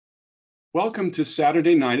Welcome to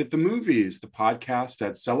Saturday Night at the Movies, the podcast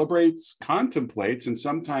that celebrates, contemplates, and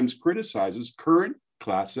sometimes criticizes current,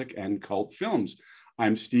 classic, and cult films.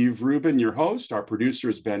 I'm Steve Rubin, your host. Our producer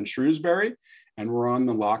is Ben Shrewsbury, and we're on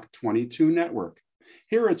the Lock 22 network.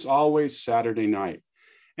 Here it's always Saturday night.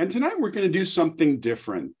 And tonight we're going to do something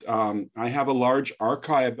different. I have a large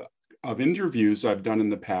archive of interviews I've done in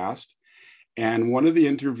the past. And one of the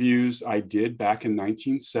interviews I did back in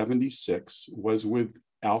 1976 was with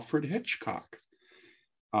Alfred Hitchcock.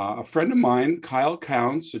 A friend of mine, Kyle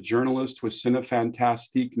Counts, a journalist with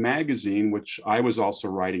Cinefantastique magazine, which I was also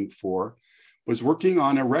writing for, was working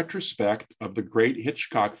on a retrospect of the great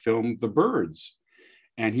Hitchcock film, The Birds.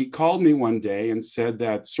 And he called me one day and said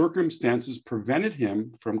that circumstances prevented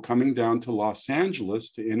him from coming down to Los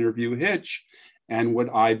Angeles to interview Hitch, and would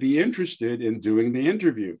I be interested in doing the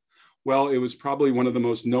interview? Well, it was probably one of the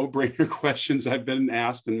most no-brainer questions I've been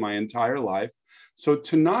asked in my entire life. So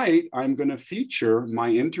tonight, I'm going to feature my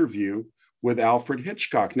interview with Alfred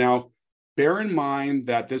Hitchcock. Now, bear in mind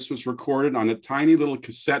that this was recorded on a tiny little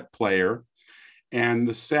cassette player, and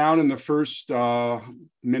the sound in the first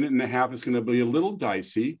minute and a half is going to be a little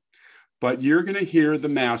dicey, but you're going to hear the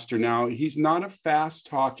master. Now, he's not a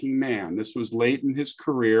fast-talking man. This was late in his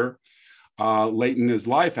career, late in his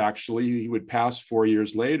life, actually. He would pass 4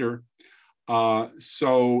 years later.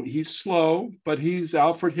 So he's slow, but he's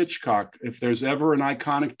Alfred Hitchcock. If there's ever an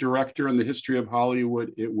iconic director in the history of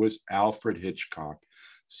Hollywood, it was Alfred Hitchcock.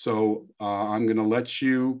 So I'm going to let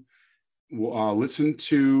you listen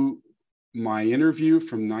to my interview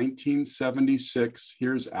from 1976.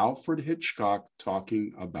 Here's Alfred Hitchcock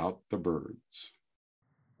talking about The Birds.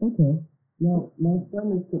 Okay. Now, my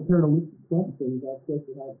friend has prepared a list of questions. I guess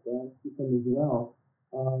you have to ask you some as well.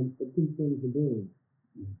 The two things are doing,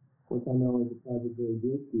 which I know is a project very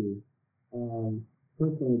dear to you.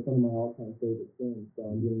 Personally, it's one of my all-time favorite things, so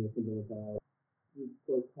I'm doing this a bit of we've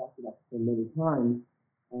sort of talked about this many times.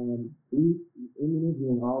 In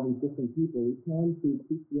interviewing all these different people, we can see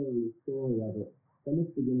the story of it from its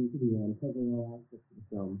beginning to the end, covering all aspects of the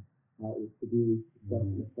film, how it was produced, the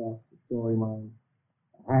effects, the storyline.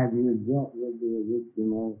 Have you dealt with the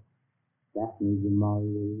original Japanese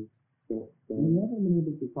Mario? We haven't been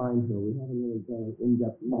able to find her. We haven't really done an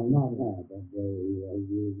in-depth. No, not that, but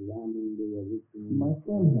you examining the original. My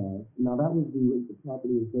friend has. Now, that was the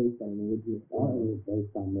property was based on the original story. It was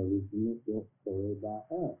based on the original story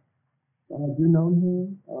about her. Had you known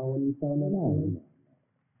her when you found that out? No.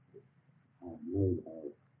 I made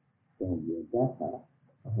her film Rebecca.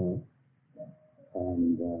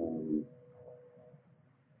 And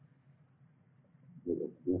it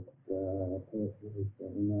was just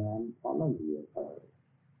I'm following you her.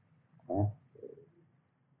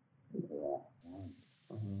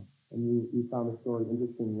 And you found the story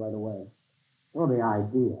interesting right away. Well, the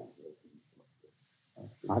idea.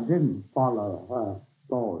 I didn't follow her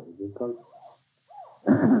story because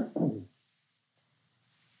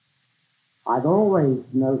I'd always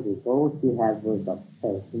noticed all she had was a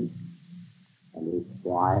person and his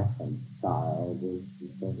wife and child was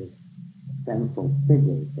sort of central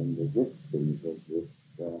figures in the victims of this,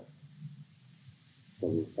 shall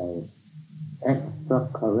we say,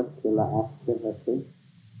 extracurricular activity.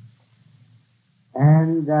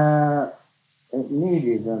 And it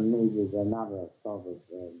needed another sort of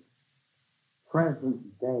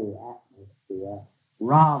present-day atmosphere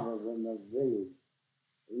rather than a village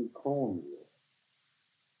in Cornwall.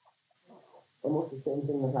 Almost the same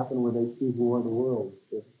thing that happened with H.G. War of the World.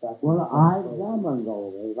 Well, I examined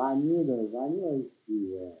all this. I knew H.G.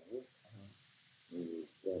 Wells. He was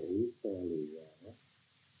fairly well.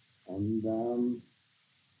 And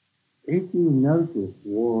if you notice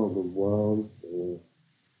War of the Worlds or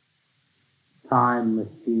Time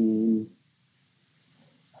Machine,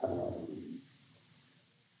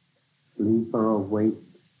 Sleeper Awake,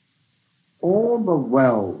 all the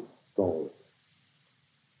Wells stories,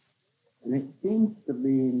 and it seems to be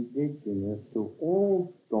indigenous to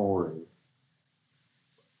all stories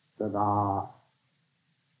that are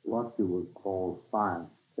what you would call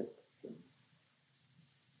science fiction.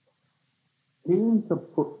 Seem to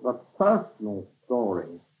put the personal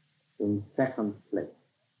story in second place.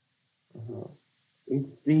 It's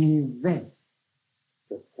the event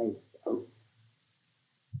that takes over.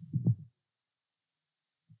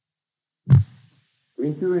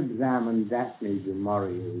 If you examine Daphne du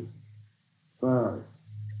Maurier's Birds,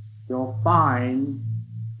 you'll find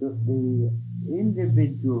that the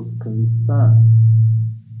individual concerned,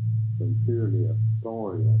 from purely a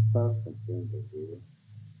story or person point of view,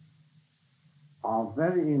 are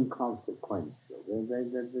very inconsequential.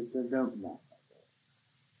 They don't matter.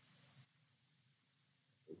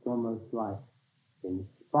 It's almost like in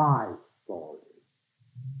spy stories.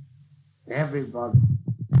 Everybody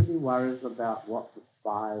really worries about what the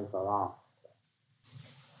spies are after,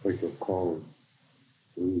 which are called,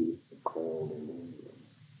 we used to call in England,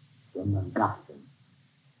 the MacGuffin.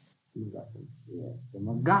 MacGuffin. Yes, the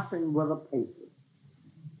MacGuffin were the papers.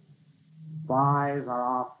 Spies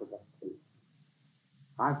are after the papers.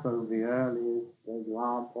 I suppose the earliest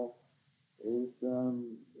example is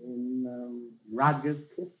in Rudyard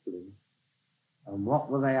Kipling. And what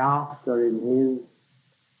were they after in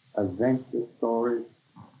his adventure stories?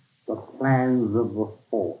 The plans of the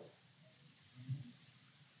force.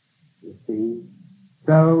 You see?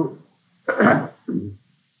 So,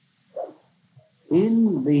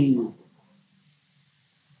 in these,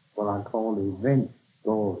 what I call event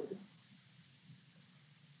stories,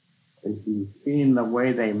 as you've seen the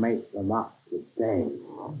way they make them up today,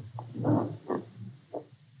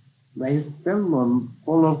 they fill them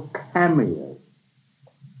full of cameos,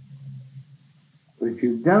 but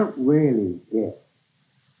you don't really get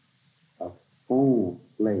a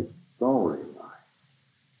full-fledged storyline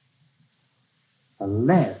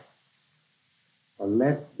unless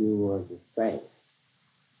you were to say,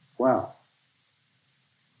 well,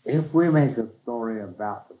 if we make a story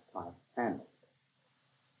about the Titanic,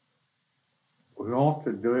 we ought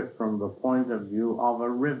to do it from the point of view of a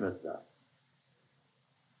riveter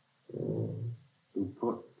who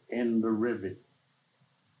put in the rivet.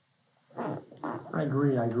 I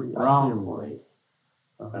agree. Wrongly.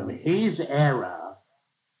 And his error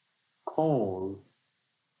caused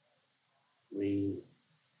the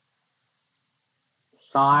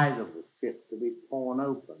side of the ship to be torn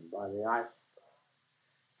open by the iceberg.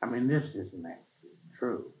 I mean, this isn't actually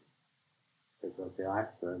true, because the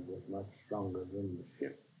iceberg was much stronger than the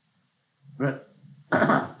ship. But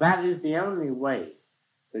that is the only way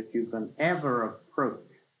that you can ever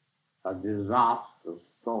approach a disaster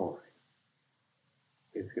story.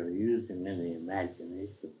 If you're using any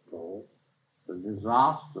imagination at all, the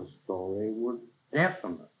disaster story would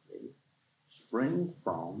definitely spring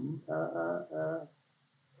from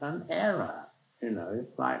an error. You know,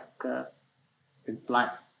 it's like the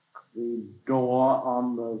door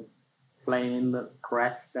on the plane that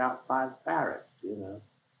crashed outside Paris, you know.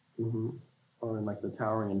 Mm-hmm. Or in like the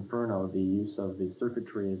Towering Inferno, the use of the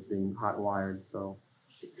circuitry is being hot-wired, so...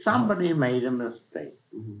 Somebody made a mistake.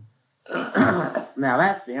 Mm-hmm. Now,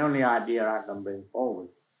 that's the only idea I can bring forward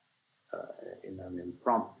in an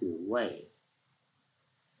impromptu way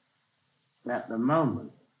at the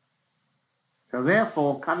moment. So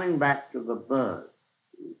therefore, coming back to the bird,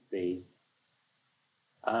 you see,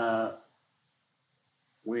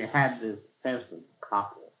 we had this peasant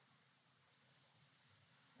couple,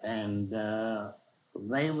 and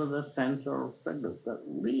they were the central figures, but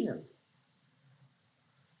really,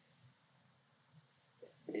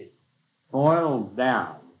 it boiled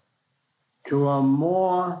down to a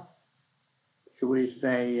more, shall we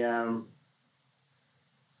say,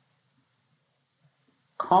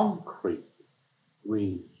 concrete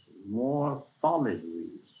reason, more solid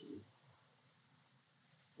reason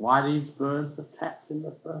why these birds attacked in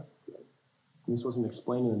the first place. This wasn't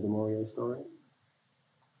explained in the Du Maurier story?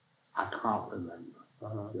 I can't remember.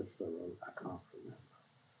 Just so I can't remember.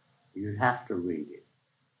 You'd have to read it.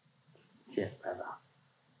 Check that out.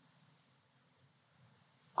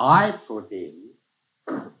 I put in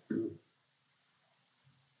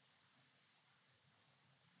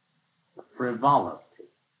frivolity,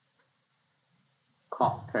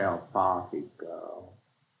 cocktail party girl,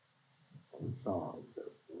 and so on and so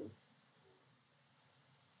forth.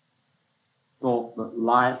 Thought that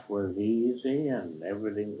life was easy and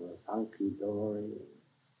everything was hunky-dory,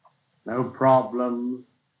 no problems,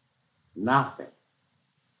 nothing.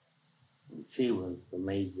 And she was the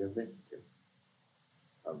major victim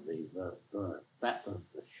of the birth. That was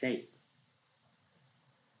the shape.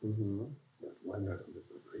 Mm-hmm. But whether it was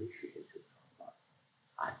appreciated or not,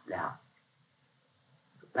 I doubt.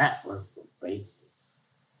 But that was the basis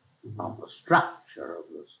of the structure of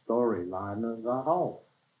the storyline as a whole.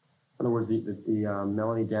 In other words, the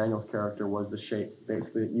Melanie Daniels character was the shape,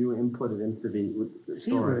 basically, that you inputted into the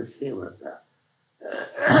story. She was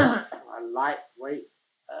a lightweight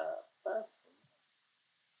person,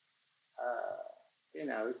 you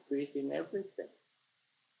know, treating everything,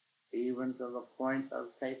 even to the point of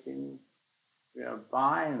taking, you know,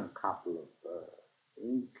 buying a couple of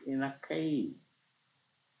birds in a cage.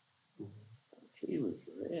 Mm-hmm. She was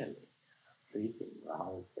really treating the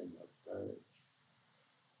whole thing of birds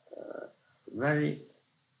very,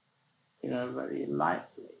 you know, very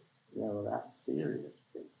lightly, you know, without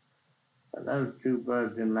seriously. But those two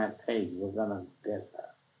birds in that cage were going to get her.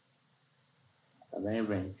 they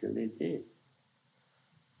eventually did.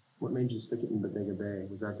 What made you stick it in Bodega Bay?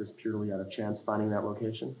 Was that just purely out of chance finding that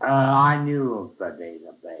location? I knew of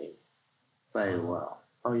Bodega Bay very well.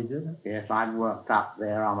 Oh, you did? Yes, I'd worked up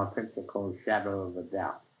there on a picture called Shadow of a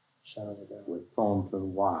Doubt. Shadow of a Doubt. With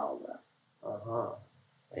Thornton Wilder. Uh-huh.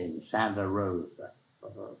 In Santa Rosa.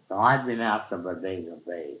 Uh-huh. So I'd been out to Bodega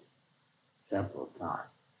Bay several times.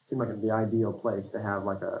 Seemed like the ideal place to have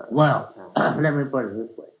like a... Well, let me put it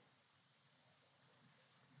this way.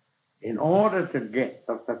 In order to get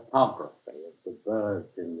the photography of the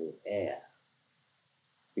birds in the air,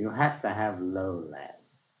 you have to have lowland.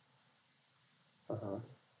 Uh-huh.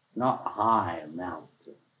 Not high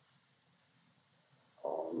mountains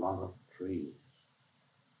or a lot of trees.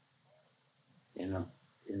 In a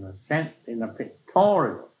sense, in a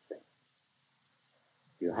pictorial sense,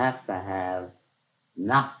 you have to have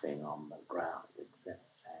nothing on the ground except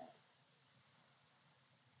sand.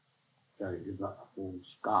 So you've got a full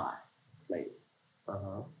sky place.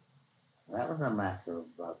 Uh-huh. That was a matter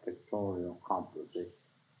of pictorial composition.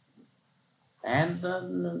 And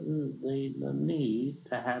the need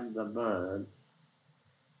to have the bird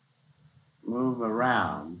move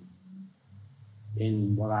around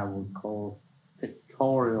in what I would call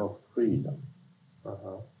pictorial freedom.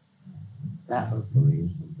 Uh-huh. That was the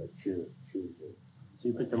reason for choosing. So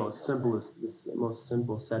you picked the most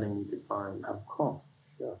simple setting you could find. Of course,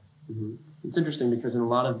 sure. Mm-hmm. It's interesting because in a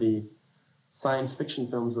lot of the science fiction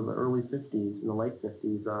films of the early 50s and the late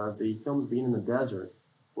 50s, the films being in the desert,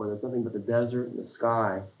 where there's nothing but the desert and the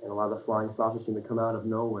sky, and a lot of the flying saucers seem to come out of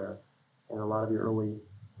nowhere, and a lot of your early...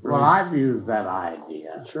 Well, I've used that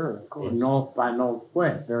idea. Sure, of course. In North by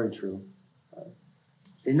Northwest. Very true.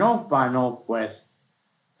 In North by Northwest,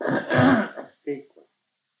 a sequence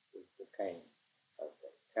which became, as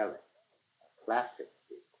they tell it, a classic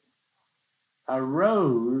sequence,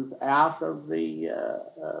 arose out of the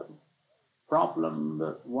problem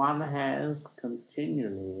that one has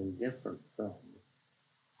continually in different films.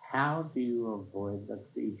 How do you avoid the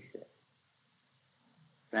cliche?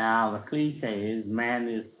 Now, the cliche is man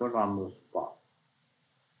is put on the spot.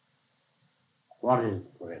 What is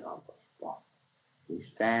putting on the spot? He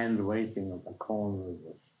stands waiting at the corner of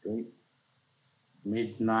the street,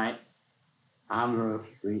 midnight, under a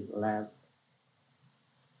street lamp,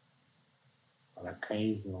 an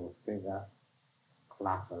occasional figure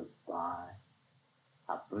clatters by,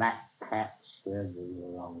 a black cat slithers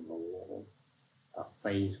along the wall, a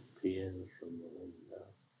face peers from the window,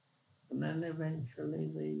 and then eventually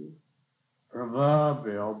the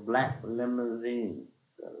proverbial black limousine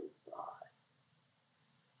goes by.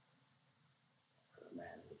 The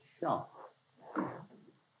man is shot.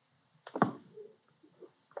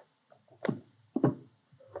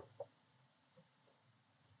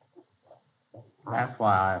 That's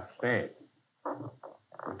why I've said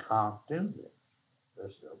we can't do this.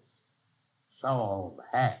 This is so old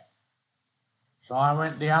hat. So I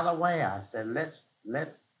went the other way. I said,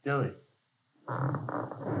 let's do it.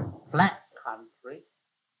 Flat country,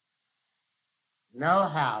 no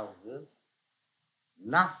houses,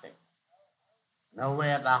 nothing.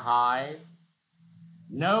 Nowhere to hide,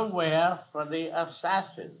 nowhere for the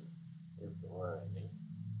assassin, if there were any,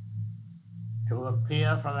 to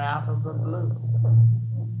appear from out of the blue.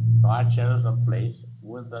 So I chose a place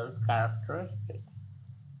with those characteristics.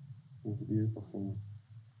 It's a beautiful scene.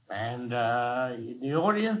 And the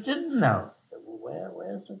audience didn't know. They said, well,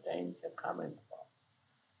 where's the danger coming from?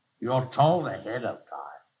 You're told ahead of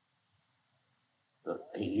time that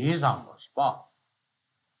he is on the spot.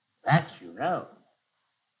 That you know.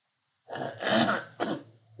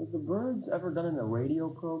 Was the birds ever done in a radio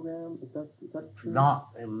program? Is that true? Not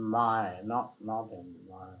in my, I don't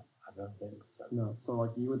think so. No, so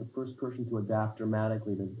like you were the first person to adapt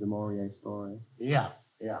dramatically to the Maurier story. Yeah.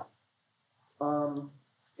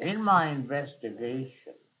 In my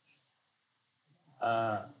investigations,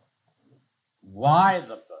 why the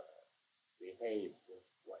bird behaved this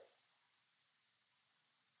way,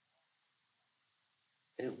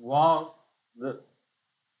 it was that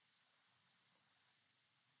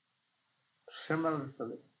similar to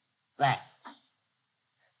the bats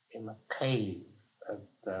in a cave,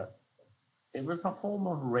 it was a form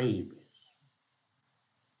of rabies.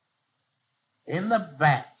 In the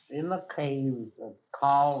bats, in the caves of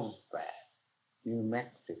Carlsbad, New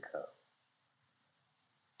Mexico,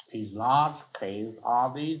 these large caves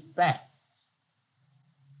are these bats,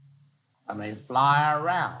 and they fly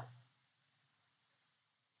around.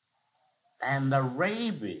 And the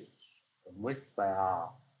rabies from which they are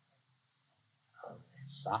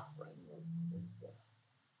suffering with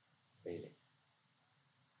feeling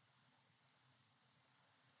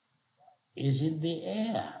is in the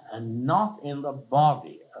air and not in the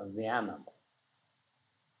body of the animal.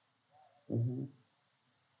 Mm-hmm.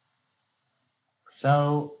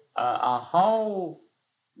 So a whole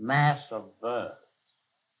mass of birds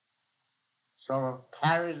sort of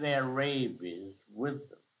carry their rabies with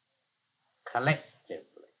them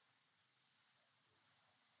collectively.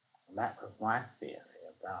 And that was my theory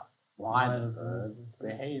about why the birds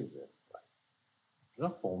behave this way. It's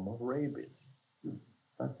a form of rabies.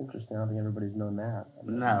 That's interesting. I don't think everybody's known that.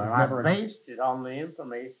 No, and I based it on the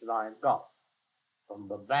information I got from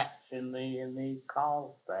the bats in the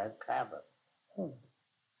Carlsbad cavern. Oh.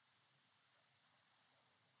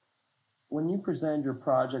 When you presented your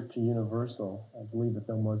project to Universal, I believe the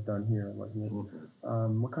film was done here, wasn't it?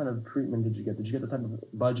 Mm-hmm. What kind of treatment did you get? Did you get the type of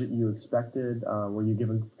budget you expected? Were you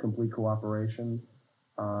given complete cooperation?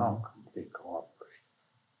 Complete cooperation.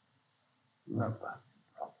 No budget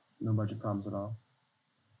problems. No budget problems at all.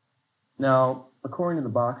 Now, according to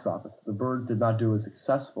the box office, The Birds did not do as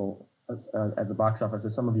successful at the box office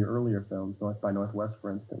as some of your earlier films, North by Northwest,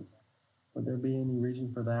 for instance. Would there be any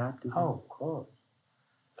reason for that? Oh, of course.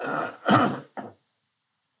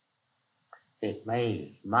 It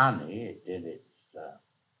made money. It did its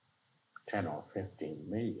 10 or 15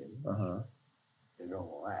 million. Did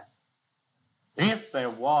all that. If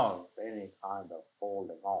there was any kind of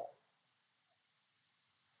falling off,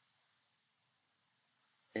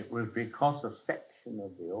 it was because a section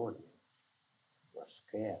of the audience was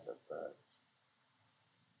scared of birds.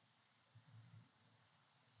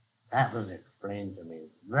 That was explained to me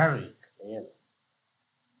very clearly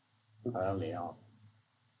early on.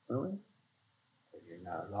 Really? Because, you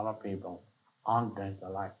know, a lot of people aren't going to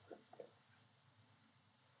like this film.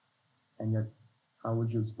 And yet, how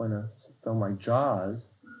would you explain a film like Jaws,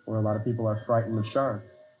 where a lot of people are frightened of sharks?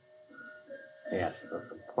 Yes, but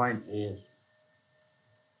the point is,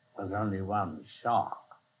 there's only one shark.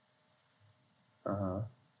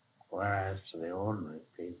 Whereas to the ordinary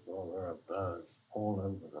people, there are birds all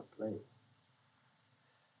over the place.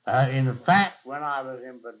 In fact, when I was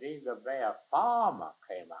in Bodega Bay, a farmer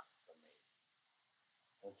came up to me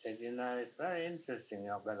and said, you know, it's very interesting,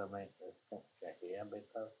 you better make this picture here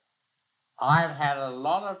because I've had a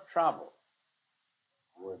lot of trouble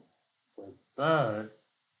with birds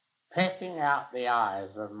pecking out the eyes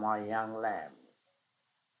of my young lambs.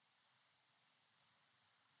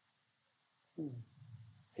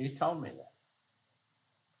 He told me that.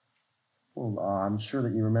 Well, I'm sure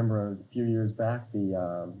that you remember a few years back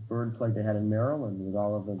the bird plague they had in Maryland with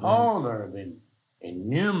all of the... Oh, there have been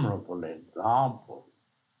innumerable examples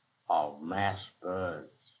of mass birds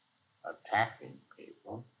attacking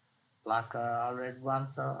people. Like I read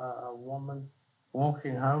once a woman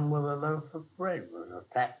walking home with a loaf of bread was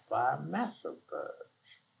attacked by a mass of birds.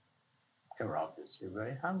 They were obviously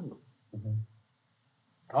very hungry.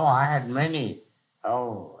 Oh, I had many,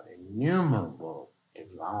 innumerable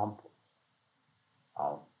examples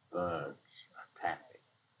of birds attacking.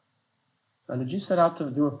 Now, did you set out to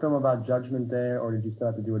do a film about Judgment Day, or did you set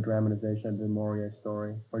out to do a dramatization of the Maurier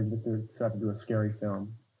story, or did you set out to do a scary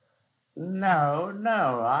film? No,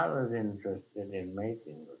 I was interested in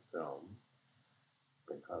making the film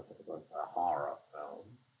because it was a horror film,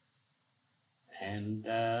 and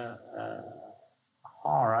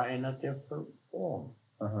horror in a different form,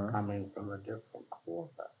 coming from a different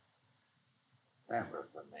quarter. That was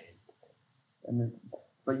the main thing.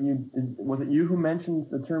 But was it you who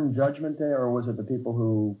mentioned the term Judgment Day, or was it the people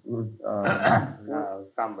who were... No,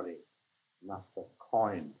 somebody must have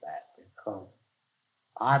coined that because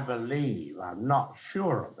I believe, I'm not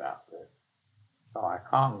sure about this, so I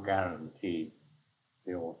can't guarantee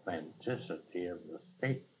the authenticity of the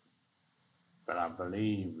statement. But I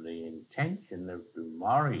believe the intention of Du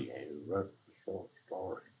Maurier, who wrote the short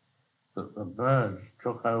story, that the birds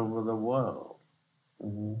took over the world.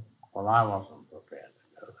 Well, I wasn't prepared to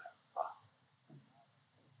go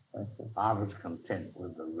that far. I was content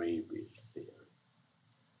with the rabies theory.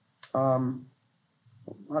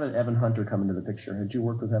 How did Evan Hunter come into the picture? Had you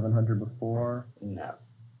worked with Evan Hunter before? No.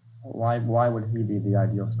 Why would he be the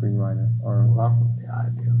ideal screenwriter? Or wasn't the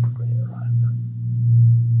ideal screenwriter?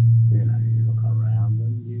 You know, you look around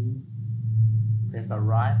and you pick a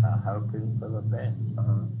writer hoping for the best.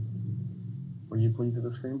 Were you pleased with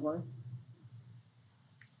the screenplay?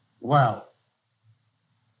 Well,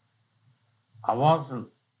 I wasn't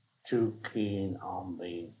too keen on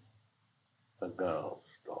the girl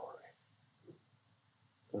story.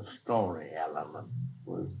 The story element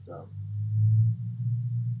was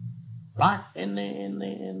like in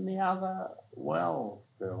the other Wells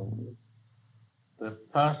films, the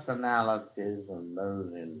personalities and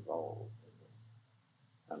those involved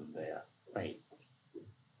and their fate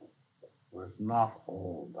was not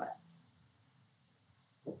all that,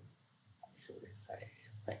 shall we say,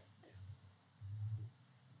 effective.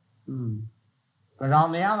 But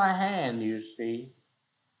on the other hand, you see,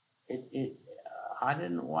 I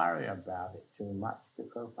didn't worry about it too much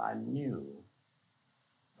because I knew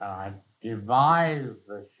that I devised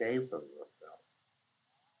the shape of the film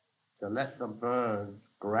to let the birds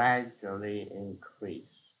gradually increase.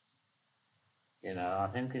 You know, I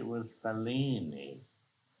think it was Fellini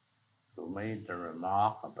who made the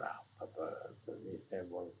remark about the birds, and he said,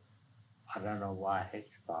 well, I don't know why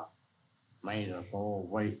Hitchcock made us all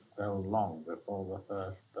wait so long before the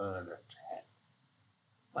first bird attacked.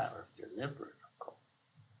 Well, it was deliberate, of course,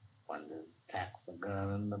 when they attacked the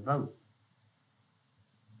girl in the boat.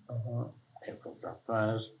 It was the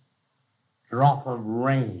first drop of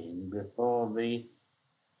rain before the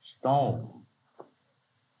storm.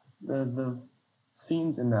 The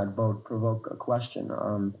scenes in that boat provoke a question.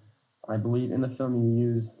 I believe in the film you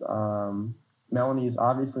used Melanie is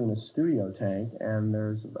obviously in a studio tank, and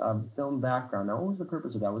there's a film background. Now, what was the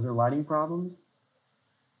purpose of that? Was there lighting problems?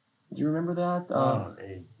 Do you remember that?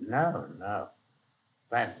 No.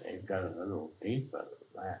 That it goes a little deeper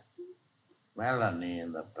than that. Melanie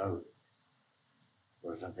in the boat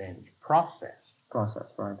was a then process.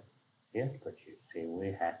 Process, right. Yes, but you see, we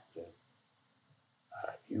had to,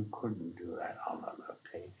 you couldn't do that on a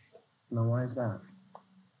location. No, why is that?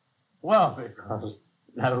 Well, because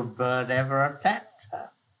no bird ever attacked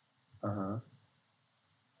her.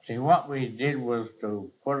 See, what we did was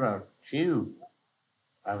to put a tube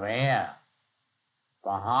of air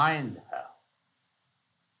behind her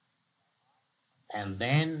and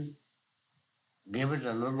then give it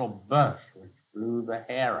a little burst which blew the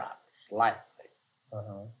hair up slightly.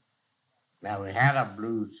 Now we had a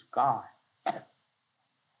blue sky.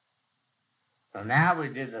 So now we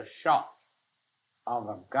did a shot of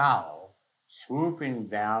a gull swooping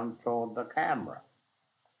down toward the camera.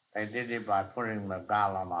 They did it by putting the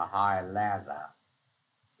gull on a high ladder,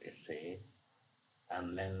 you see,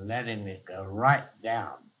 and then letting it go right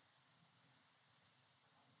down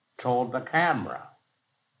toward the camera.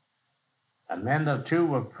 And then the two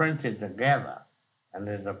were printed together, and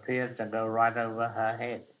it appeared to go right over her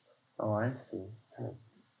head. Oh, I see.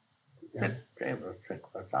 It was trick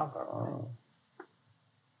photography.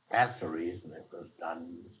 That's the reason it was done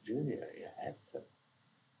in the studio. You had to.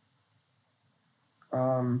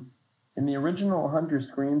 In the original Hunter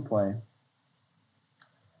screenplay,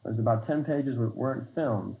 there's about 10 pages that weren't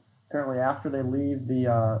filmed. Apparently, after they leave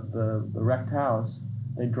the wrecked house,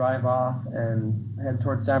 they drive off and head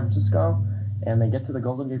towards San Francisco, and they get to the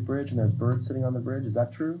Golden Gate Bridge, and there's birds sitting on the bridge. Is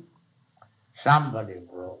that true? Somebody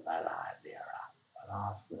brought that idea up and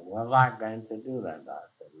asked me, was I going to do that? I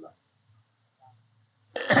said, look,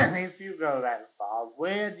 if you go that far,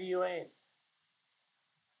 where do you end?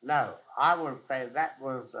 No, I would say that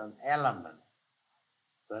was an element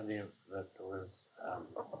that was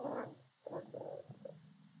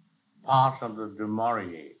part of the Du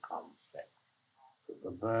Maurier concept, that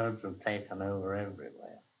the birds have taken over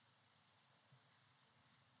everywhere.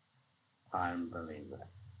 I believe that.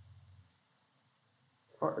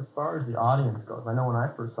 As far as the audience goes, I know when I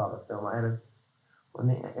first saw the film, when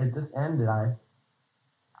it just ended,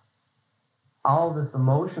 all this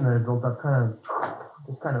emotion that had built up kind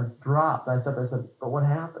of dropped. I said, but what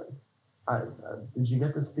happened? Did you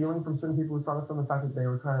get this feeling from certain people who saw the film, the fact that they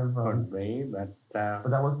were kind of... Could be, but that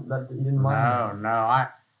wasn't, that you didn't mind? No,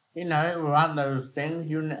 it was one of those things,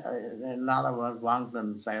 in other words, one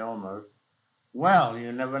can say almost, well,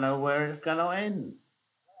 you never know where it's going to end.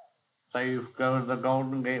 So you go to the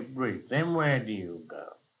Golden Gate Bridge. Then where do you go?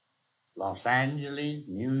 Los Angeles,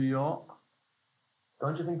 New York?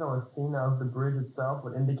 Don't you think that a scene of the bridge itself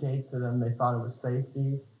would indicate to them they thought it was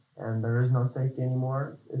safety and there is no safety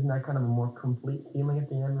anymore? Isn't that kind of a more complete feeling at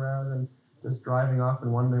the end rather than just driving off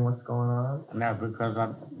and wondering what's going on? No, because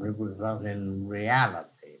in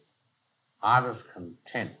reality, I was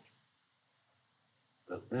content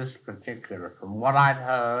that this particular, from what I'd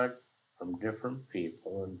heard from different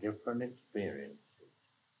people and different experiences,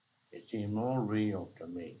 it seemed more real to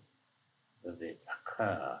me that it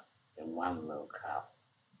occur in one locale.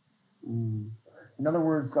 In other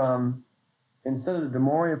words, instead of the Du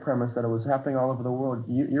Maurier premise that it was happening all over the world,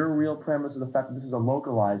 your real premise is the fact that this is a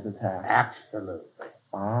localized attack. Absolutely.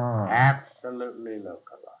 Absolutely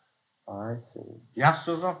localized. I see. Just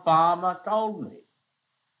as a farmer told me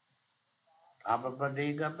up at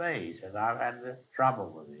Bodega Bay, he said, I've had this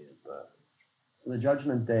trouble with these birds. So the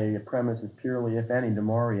Judgment Day premise is purely, if any, Du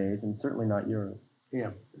Maurier's, and certainly not yours.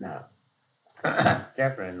 Yeah, no.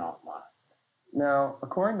 Definitely not mine. Now,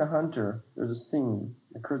 according to Hunter, there's a scene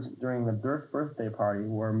that occurs during the birthday party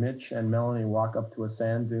where Mitch and Melanie walk up to a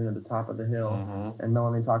sand dune at the top of the hill, and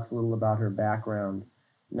Melanie talks a little about her background.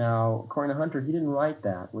 Now, according to Hunter, he didn't write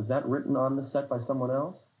that. Was that written on the set by someone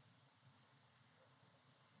else?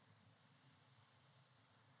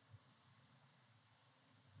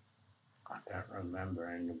 I don't remember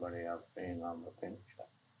anybody else being on the picture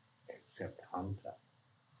except Hunter.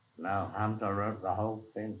 No, Hunter wrote the whole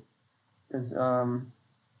thing. Because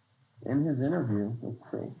in his interview,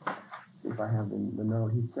 let's see if I have the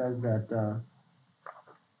note, he says that,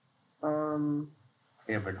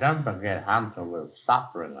 Yeah, but don't forget Hunter was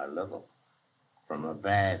suffering a little from a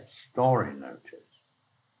bad story notice.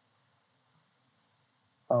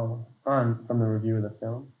 from the review of the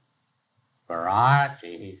film?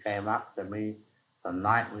 Variety, he came up to me the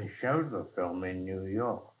night we showed the film in New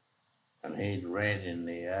York, and he'd read in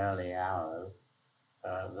the early hours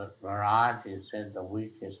that Variety said the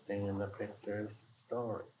weakest thing in the picture is the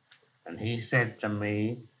story. And he said to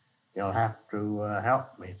me, you'll have to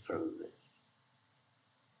help me through this.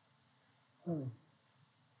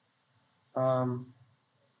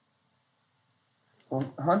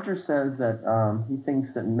 Well, Hunter says that he thinks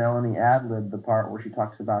that Melanie ad-libbed the part where she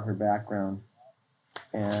talks about her background.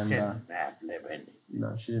 And She didn't ad-lib anything.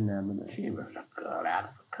 No, she didn't ad-lib it. She was a girl out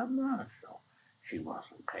of a commercial. She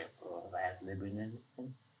wasn't capable of ad-libbing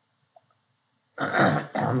anything.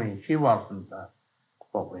 I mean, she wasn't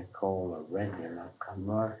what we call a regular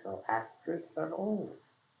commercial actress at all.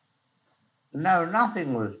 No,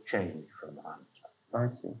 nothing was changed from Hunter. I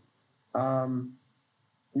see.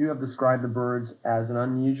 You have described the birds as an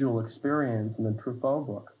unusual experience in the Truffaut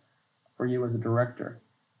book for you as a director.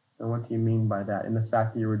 And what do you mean by that? In the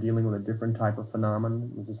fact that you were dealing with a different type of phenomenon?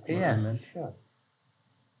 Was this what you meant? Sure.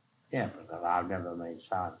 Yeah, because I've never made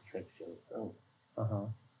science fiction films. Uh-huh.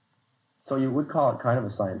 So you would call it kind of a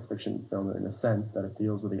science fiction film in a sense that it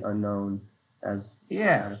deals with the unknown as...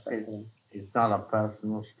 Yes, it's not a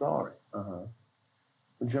personal story. Uh-huh.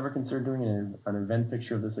 Would you ever consider doing an event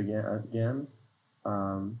picture of this again?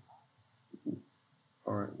 Or,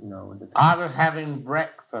 you know... I was having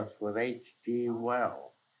breakfast with H.G.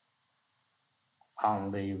 Wells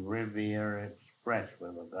on the Riviera Express. We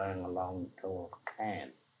were going along toward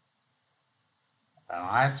Cannes. And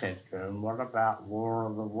I said to him, what about War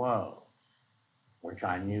of the Worlds, which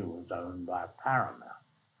I knew was owned by Paramount?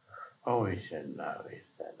 Oh, he said, no. He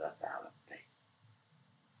said, that's out of date.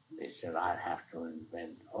 He said, I'd have to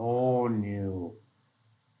invent all new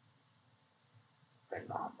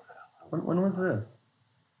phenomena. When was this?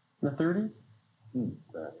 In the 30s? 30s,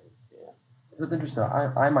 yeah. It's interesting.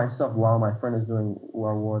 I myself, while my friend is doing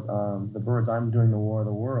the birds, I'm doing the War of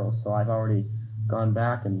the Worlds, so I've already gone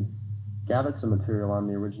back and gathered some material on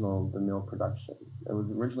the original DeMille production. It was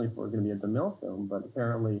originally going to be a DeMille film, but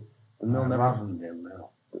apparently DeMille never... It wasn't DeMille.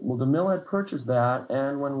 Well, DeMille had purchased that,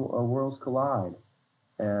 and when Worlds Collide,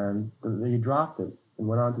 and he dropped it and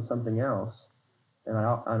went on to something else. And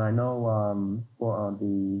I know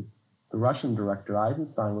the Russian director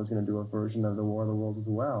Eisenstein was going to do a version of the War of the Worlds as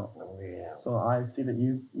well. Oh, yeah. So I see that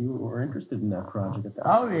you were interested in that project at that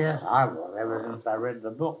time. time. Yes, I was, ever since I read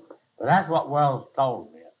the book. But that's what Wells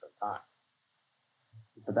told me at the time.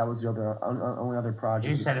 But that was the only other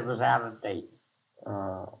project. He said it was out of date. We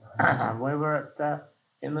were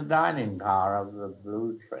in the dining car of the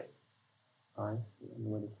Blue Train. I see.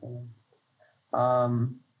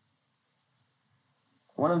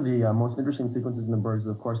 One of the most interesting sequences in The Birds is,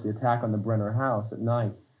 of course, the attack on the Brenner house at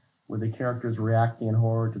night, with the characters reacting in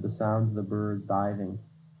horror to the sounds of the birds diving.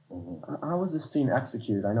 Mm-hmm. How was this scene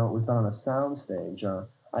executed? I know it was done on a sound stage.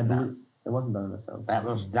 I believe it wasn't done on a sound stage. That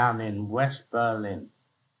was done in West Berlin.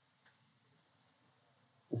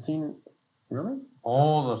 The scene, really?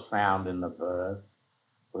 All the sound in the bird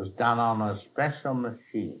was done on a special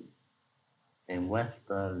machine in West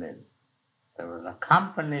Berlin. There was a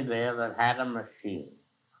company there that had a machine.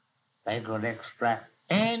 They could extract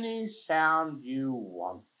any sound you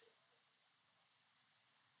wanted.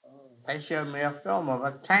 They showed me a film of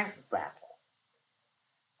a tank battle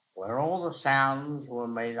where all the sounds were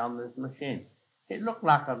made on this machine. It looked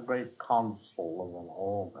like a great console of an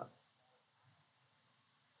organ.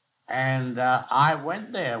 And I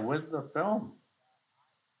went there with the film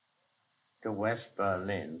to West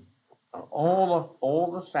Berlin. All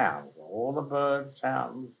the sounds, all the bird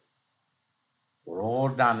sounds were all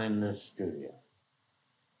done in this studio.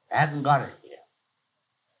 I hadn't got it yet.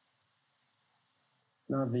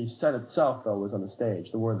 Now the set itself, though, was on the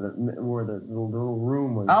stage. Where the little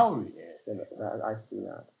room was. Oh yeah, I see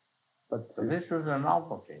that. But so this was a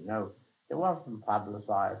novelty. No, it wasn't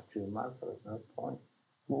publicized too much. There was no point.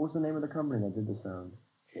 What was the name of the company that did the sound?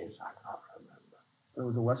 Yes, I can't remember. It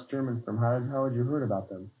was a West German firm. How had you heard about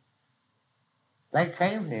them? They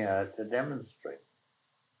came here to demonstrate.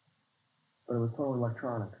 But it was totally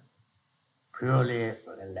electronic. Purely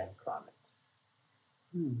electronic.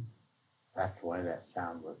 Hmm. That's the way that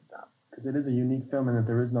sound was done. Because it is a unique film in that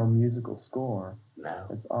there is no musical score. No.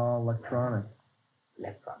 It's all electronic.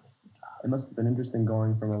 Electronic. It must have been interesting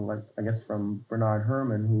going from, from Bernard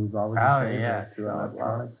Herrmann, who's always a favorite, to an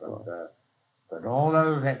electronic score. But all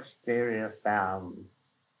those exterior sounds,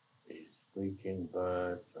 these screeching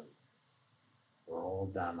birds, were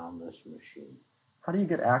all done on this machine. How do you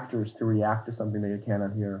get actors to react to something that you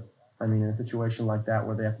cannot hear? I mean, in a situation like that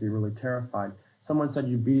where they have to be really terrified. Someone said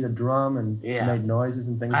you beat a drum and made noises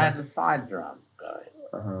and things I like that. had the side drum going.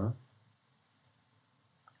 Uh-huh.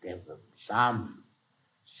 Give them some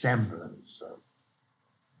semblance of,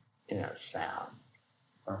 sound.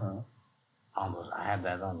 Uh-huh. I had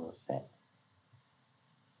that on the set.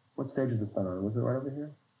 What stage is this done on? Was it right over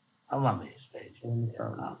here? I'm on these stages.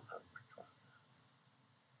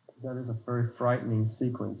 That is a very frightening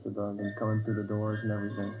sequence with them coming through the doors and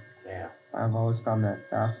everything. Yeah. I've always found that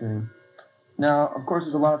fascinating. Now, of course,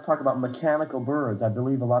 there's a lot of talk about mechanical birds. I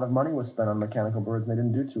believe a lot of money was spent on mechanical birds, and they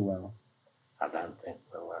didn't do too well. I don't think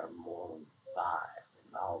there were more than 5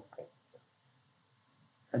 in the whole picture.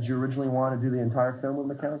 Had you originally wanted to do the entire film with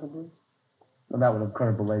mechanical birds? Well, that would have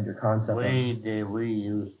kind of delayed your concept. We did. We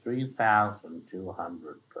used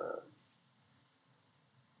 3,200 birds.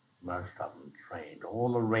 Most of them trained.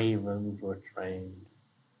 All the ravens were trained.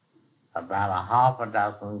 About a half a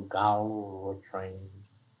dozen gulls were trained.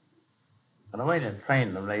 And the way to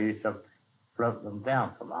train them, they used to float them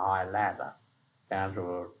down from a high ladder down to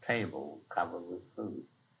a table covered with food.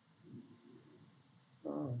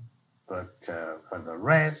 Oh. But for the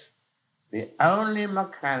rest, the only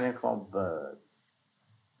mechanical birds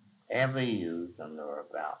ever used, and there were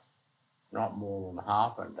about not more than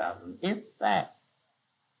half a dozen, if that,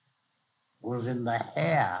 was in the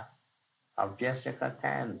hair of Jessica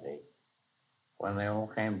Tandy when they all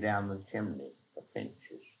came down the chimney, the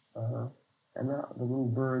finches. Uh-huh. And the little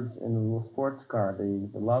birds in the little sports car, the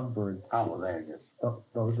love birds. Oh, they're just...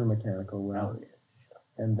 Those are mechanical. Right? Oh, yeah, sure.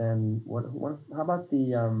 And then, how about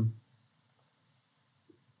the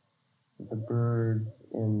birds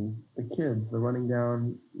in the kids, they're running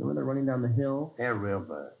down the hill? They're real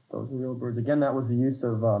birds. Those are real birds. Again, that was the use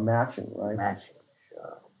of matching, right? Matching,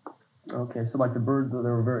 sure. Okay, so like the birds, there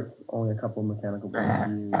were only a couple of mechanical birds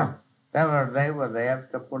used. They were there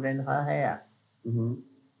to put in her hair. Mm-hmm.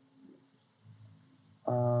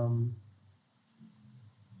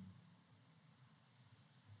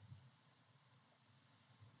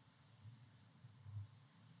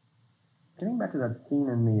 Getting back to that scene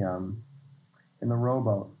in the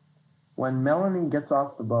rowboat, when Melanie gets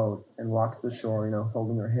off the boat and walks to the shore,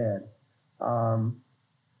 holding her head,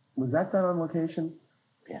 was that done on location?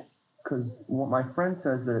 Yes. Because what my friend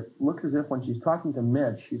says that it looks as if when she's talking to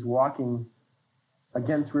Mitch, she's walking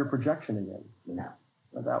against rear projection again. No.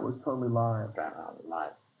 But that was totally live.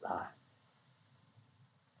 Live.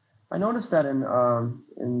 I noticed that in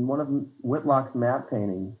one of Whitlock's matte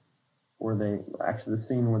paintings, where the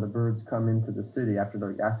scene where the birds come into the city after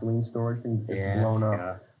the gasoline storage thing gets blown up.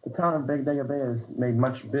 Yeah. The town of Bodega Bay is made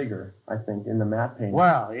much bigger, I think, in the matte painting.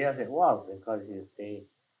 Well, yes, it was, because you see,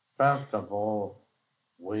 first of all,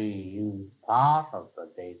 we used part of the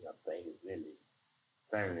Bodega Bay village,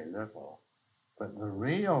 very little, but the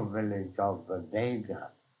real village of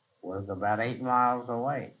Bodega was about 8 miles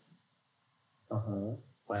away. Uh-huh.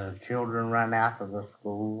 When the children ran out of the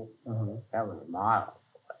school, that was miles away.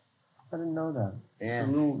 I didn't know that. Yeah.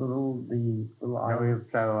 The little island.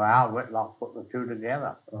 So Al Whitlock put the two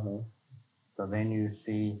together. Uh-huh. So then you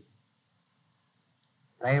see,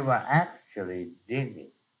 they were actually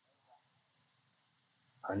digging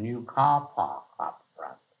a new car park up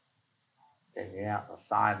front, digging out the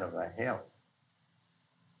side of a hill.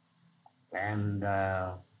 And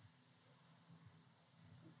I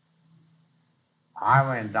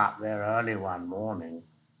went up there early one morning,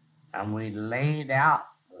 and we laid out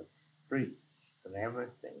the streets and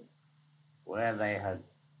everything where they had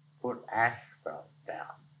put asphalt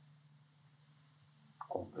down,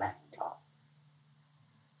 or blacktop.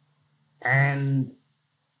 And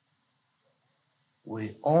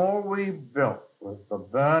all we built was the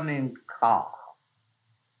burning car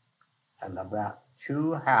and about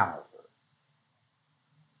 2 houses,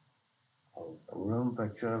 room for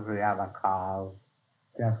 2 or 3 other cars.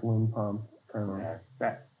 Gasoline pump, kind of.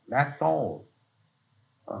 That's all.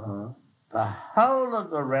 Uh-huh. The whole of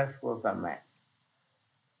the rest was a mess.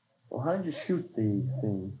 Well, how did you shoot the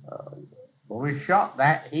scene? We shot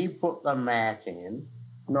that. He put the mat in.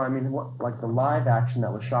 No, I mean, what, like the live action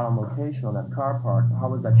that was shot on location on that car park. How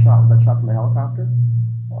was that shot? Was that shot from a helicopter?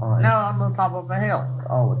 No, on the top of a hill.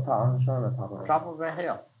 Oh, it was shot on the top of a hill. Top of a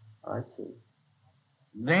hill. I see.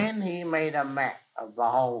 Then he made a map of the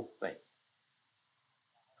whole thing.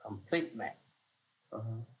 Complete map.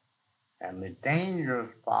 Uh-huh. And the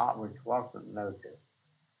dangerous part, which wasn't noticed,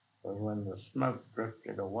 was when the smoke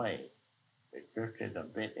drifted away. It drifted a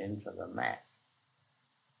bit into the map.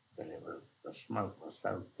 But the smoke was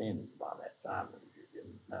so thin by that time that you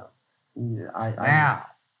didn't know. Yeah, Now,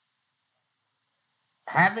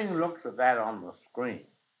 having looked at that on the screen,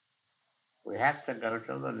 we had to go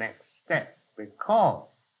to the next step because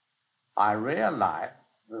I realized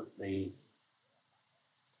that the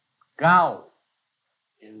gulls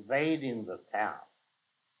invading the town,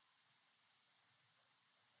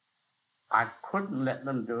 I couldn't let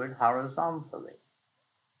them do it horizontally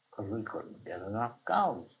because we couldn't get enough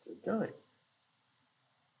gulls to do it.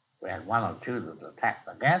 We had one or two that attacked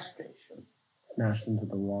the gas station. Smashed into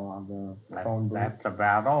the wall of the phone booth. That's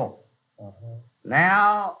about all. Uh-huh.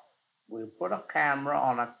 Now, we put a camera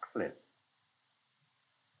on a cliff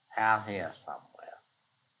out here somewhere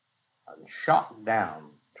and shot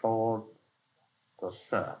down toward the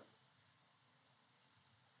surf.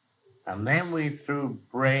 And then we threw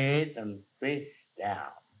bread and fish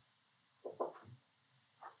down.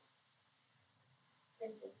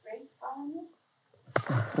 Is the Grace following you?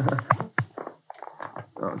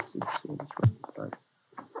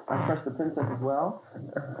 I trust the princess as well.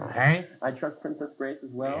 Hey? I trust Princess Grace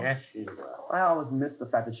as well. Yes, she will. I always miss the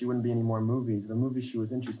fact that she wouldn't be in any more movies. The movies she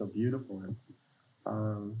was in, she's so beautiful.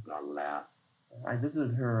 Not loud. I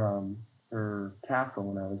visited her castle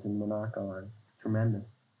when I was in Monaco. And it's tremendous.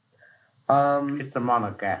 It's the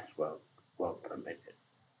monegasques won't permit it.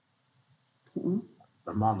 Mm-hmm.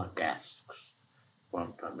 The monegasques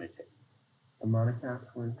won't permit it. The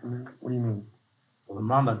Monegasques were permitted? What do you mean? Well, the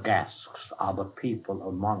monegasques are the people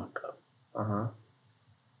of Monaco. Uh-huh.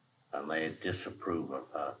 And they disapprove of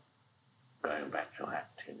her going back to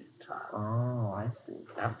acting in time. Oh, I see.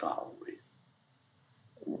 That's the whole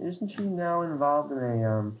reason. Isn't she now involved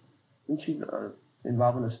in isn't she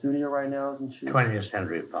involved in a studio right now, isn't she? 20th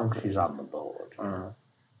Century Fox, she's on the board.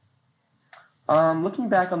 Looking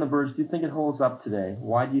back on The Birds, do you think it holds up today?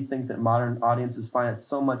 Why do you think that modern audiences find it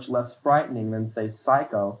so much less frightening than, say,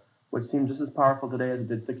 Psycho, which seemed just as powerful today as it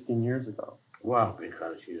did 16 years ago? Well,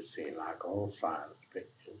 because you see, like all science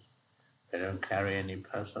pictures, they don't carry any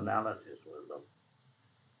personalities with them.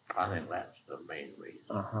 I think that's the main reason.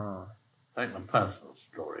 Uh-huh. I think the personal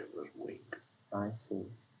story was weak. I see.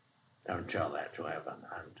 Don't tell that to Evan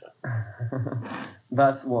Hunter.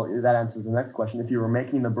 That answers the next question. If you were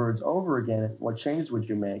making The Birds over again, what changes would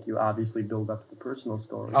you make? You obviously build up the personal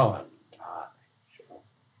story. Oh, entirely, sure.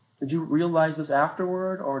 Did you realize this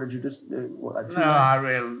afterward, or did you just... No, as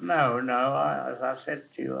I said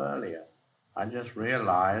to you earlier, I just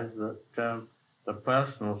realized that the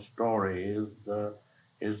personal story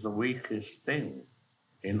is the weakest thing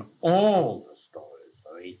in all the stories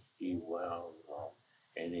of H.G. Wells or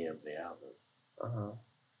any of the others. Uh-huh.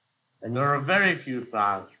 And there are very few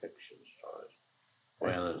science fiction stories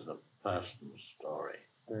where there's a personal story.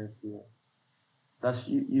 Very few. Thus,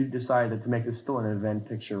 you decided to make this still an event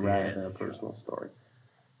picture rather than a personal story.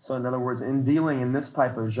 So, in other words, in dealing in this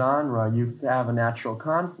type of genre, you have a natural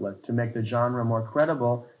conflict. To make the genre more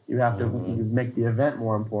credible, you have to you make the event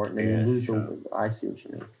more important, and you lose I see what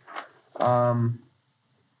you mean.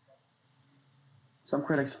 Some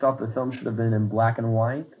critics felt the film should have been in black and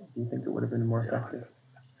white. Do you think it would have been more effective?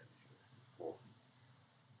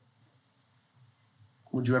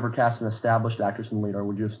 Would you ever cast an established actress in the lead, or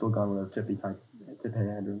would you have still gone with a Tippi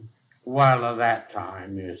Hedren? Well, at that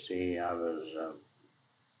time, you see, I was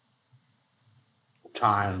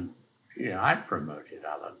I promoted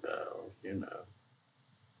other girls,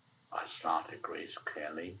 I started Grace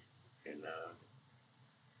Kelly,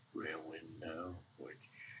 Rear Window, which...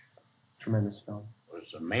 Tremendous film.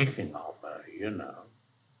 Was the making of her,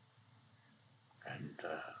 And...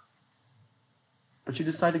 But you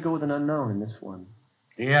decided to go with an unknown in this one.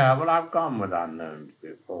 Yeah, well, I've gone with unknowns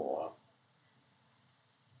before.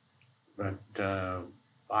 But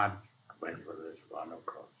I went for this one, of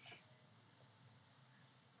course.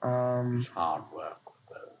 It's hard work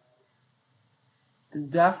with her.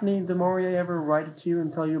 Did Daphne du Maurier ever write it to you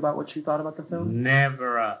and tell you about what she thought about the film?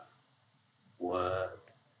 Never a word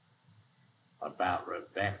about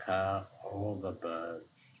Rebecca or the birds,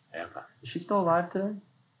 ever. Is she still alive today?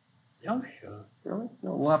 Oh, sure. Really?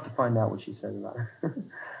 No, we'll have to find out what she said about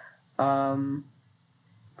her.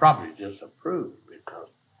 Probably disapproved because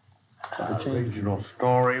The original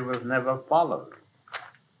story was never followed.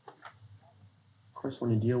 Of course,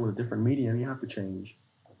 when you deal with a different medium, you have to change.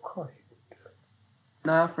 Of course.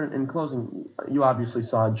 Now, Alfred, in closing, you obviously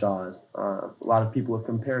saw Jaws. A lot of people have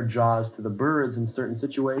compared Jaws to the birds in certain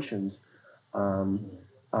situations.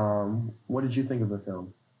 What did you think of the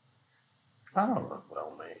film? I don't know,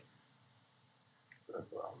 well made. It was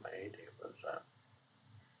well made. It was,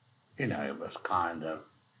 it was kind of,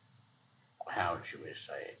 how should we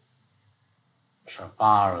say, so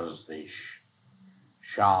far as the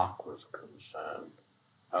shark was concerned,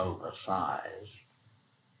 oversized.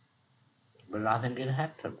 But I think it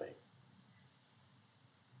had to be.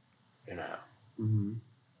 Mm-hmm.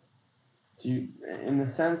 Do you, in the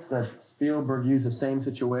sense that Spielberg used the same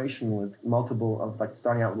situation with multiple, of like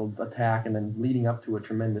starting out with an attack and then leading up to a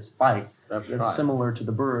tremendous fight. That's it's right. Similar to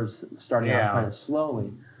the birds, starting out kind of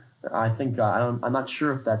slowly. I think I'm not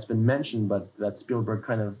sure if that's been mentioned, but that Spielberg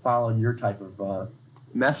kind of followed your type of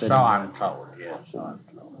method. So I'm told, yes. So I'm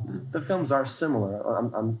told. The films are similar.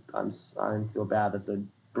 I feel bad that the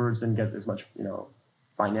birds didn't get as much,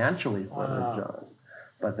 financially for Jaws.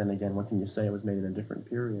 But then again, what can you say? It was made in a different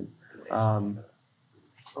period.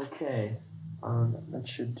 Okay. That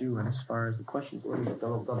should do it as far as the questions. Let me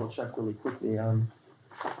double check really quickly.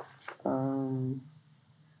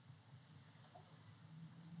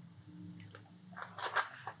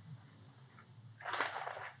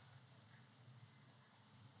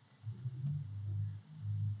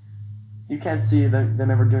 You can't see them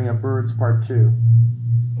ever doing a Birds Part 2.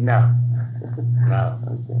 No. No.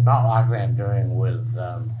 Okay. Not like they're doing with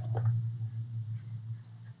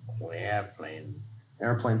airplane.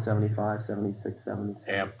 Airplane 75, 76, 77.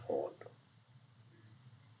 Airport.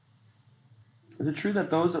 Is it true that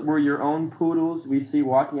those were your own poodles we see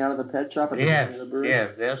walking out of the pet shop at the beginning of the bird?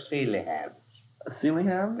 Yes, they're Sealyhams.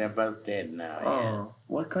 Sealyhams? They're both dead now, Oh.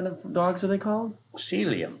 What kind of dogs are they called?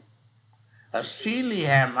 Sealyham. A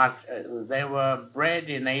Sealyham, they were bred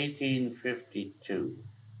in 1852.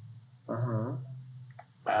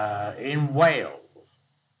 In Wales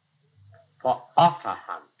for otter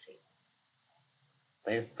hunting.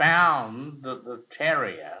 They found that the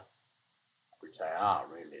terrier, which they are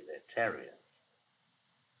really, they're terriers,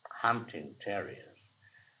 hunting terriers,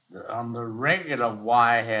 on the regular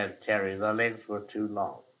wire-haired terrier, the legs were too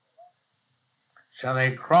long. So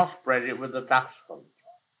they crossbred it with the dachshund.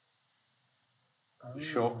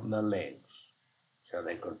 Shorten the legs so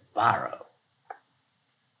they could burrow.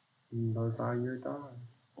 Those are your dogs.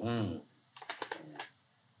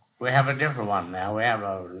 We have a different one now. We have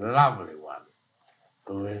a lovely one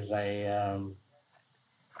who is a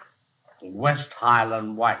West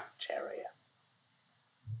Highland White Terrier.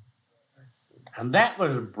 And that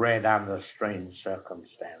was bred under strange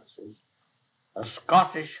circumstances. A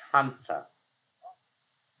Scottish hunter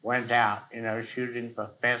went out, shooting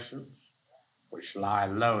for pheasants, which lie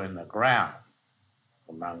low in the ground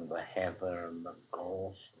among the heather and the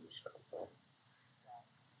gorse and so forth.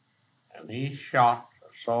 And he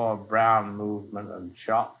saw a brown movement and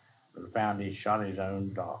shot, and found he shot his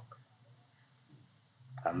own dog.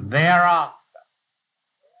 And thereafter,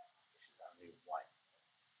 this is only white.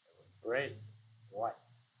 It was bred white.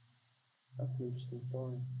 That's an interesting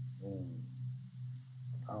story.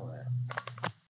 Oh, yeah.